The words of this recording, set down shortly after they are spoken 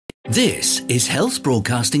This is Health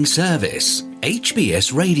Broadcasting Service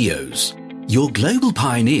HBS Radios, your global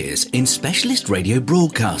pioneers in specialist radio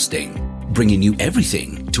broadcasting, bringing you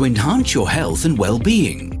everything to enhance your health and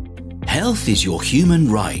well-being. Health is your human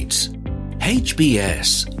right.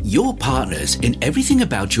 HBS, your partners in everything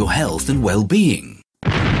about your health and well-being.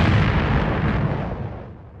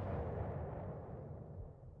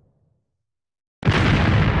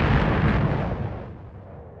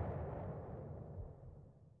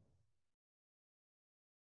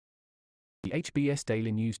 The HBS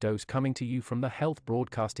Daily News Dose coming to you from the Health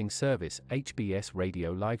Broadcasting Service HBS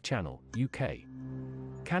Radio Live Channel, UK.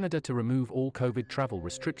 Canada to remove all COVID travel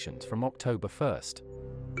restrictions from October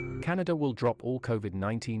 1st. Canada will drop all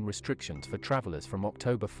COVID-19 restrictions for travellers from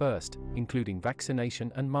October 1st, including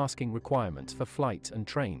vaccination and masking requirements for flights and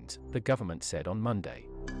trains, the government said on Monday.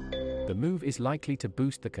 The move is likely to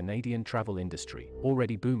boost the Canadian travel industry,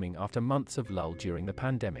 already booming after months of lull during the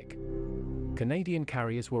pandemic. Canadian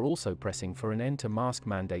carriers were also pressing for an end to mask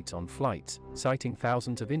mandates on flights, citing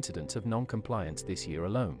thousands of incidents of non-compliance this year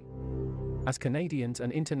alone. As Canadians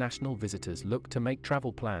and international visitors look to make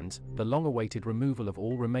travel plans, the long-awaited removal of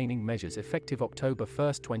all remaining measures effective October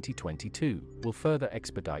 1, 2022, will further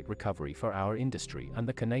expedite recovery for our industry and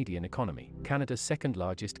the Canadian economy, Canada's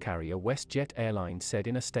second-largest carrier WestJet Airlines said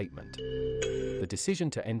in a statement. The decision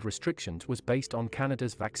to end restrictions was based on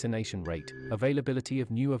Canada's vaccination rate, availability of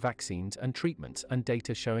newer vaccines and treatments, and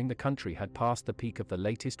data showing the country had passed the peak of the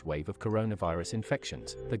latest wave of coronavirus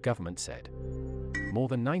infections, the government said. More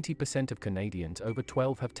than 90% of Canadians over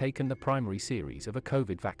 12 have taken the primary series of a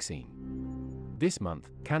COVID vaccine. This month,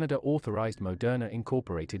 Canada authorized Moderna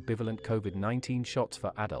Incorporated bivalent COVID-19 shots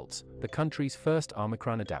for adults, the country's first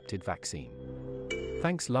Omicron-adapted vaccine.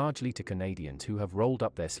 Thanks largely to Canadians who have rolled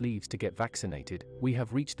up their sleeves to get vaccinated, we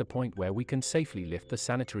have reached the point where we can safely lift the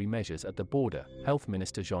sanitary measures at the border, Health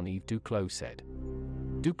Minister Jean-Yves Duclos said.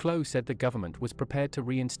 Duclos said the government was prepared to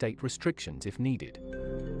reinstate restrictions if needed.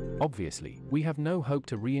 Obviously, we have no hope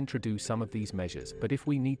to reintroduce some of these measures, but if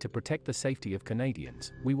we need to protect the safety of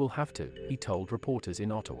Canadians, we will have to, he told reporters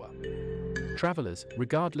in Ottawa. Travellers,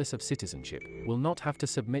 regardless of citizenship, will not have to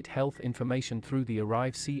submit health information through the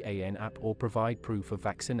Arrive CAN app or provide proof of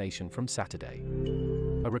vaccination from Saturday.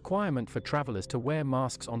 A requirement for travellers to wear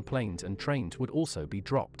masks on planes and trains would also be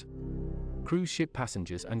dropped. Cruise ship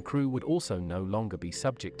passengers and crew would also no longer be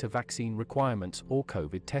subject to vaccine requirements or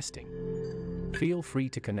COVID testing. Feel free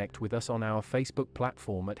to connect with us on our Facebook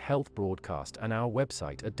platform at Health Broadcast and our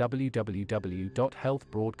website at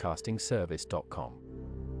www.healthbroadcastingservice.com.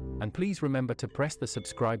 And please remember to press the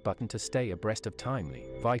subscribe button to stay abreast of timely,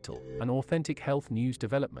 vital, and authentic health news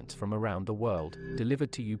developments from around the world,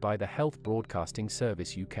 delivered to you by the Health Broadcasting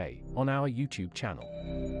Service UK, on our YouTube channel.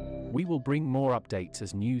 We will bring more updates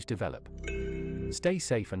as news develop. Stay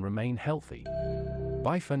safe and remain healthy.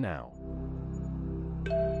 Bye for now.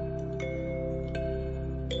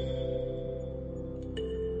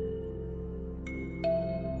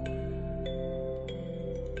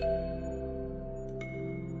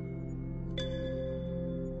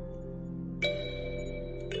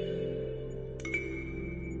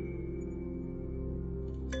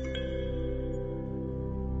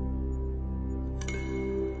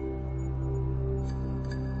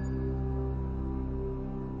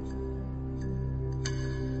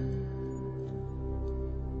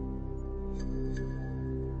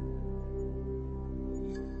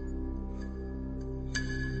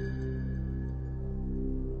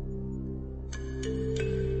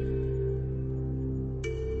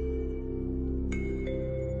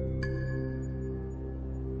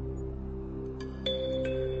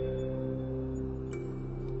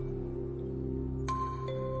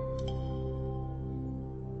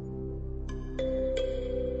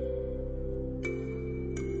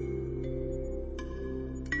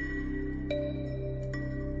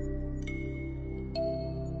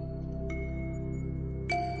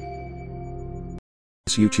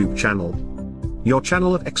 YouTube channel. Your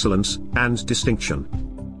channel of excellence and distinction.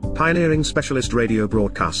 Pioneering specialist radio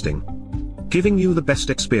broadcasting. Giving you the best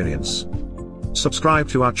experience. Subscribe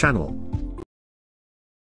to our channel.